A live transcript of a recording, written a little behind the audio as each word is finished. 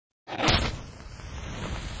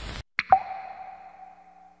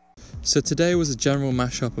So today was a general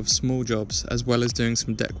mashup of small jobs as well as doing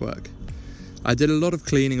some deck work. I did a lot of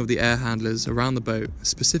cleaning of the air handlers around the boat,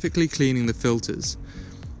 specifically cleaning the filters.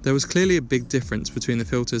 There was clearly a big difference between the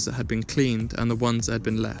filters that had been cleaned and the ones that had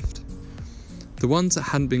been left. The ones that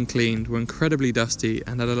hadn't been cleaned were incredibly dusty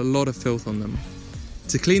and had a lot of filth on them.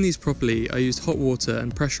 To clean these properly, I used hot water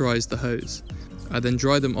and pressurised the hose. I then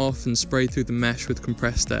dried them off and sprayed through the mesh with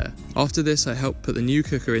compressed air. After this, I helped put the new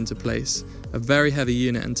cooker into place, a very heavy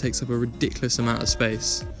unit and takes up a ridiculous amount of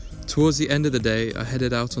space. Towards the end of the day, I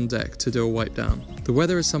headed out on deck to do a wipe down. The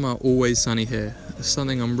weather is somehow always sunny here,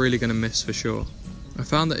 something I'm really going to miss for sure. I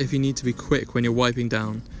found that if you need to be quick when you're wiping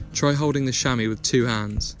down, try holding the chamois with two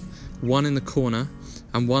hands, one in the corner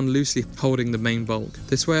and one loosely holding the main bulk.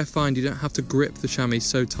 This way I find you don't have to grip the chamois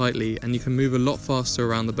so tightly and you can move a lot faster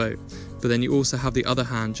around the boat, but then you also have the other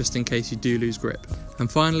hand just in case you do lose grip.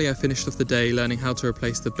 And finally I finished off the day learning how to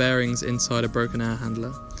replace the bearings inside a broken air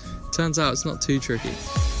handler. Turns out it's not too tricky.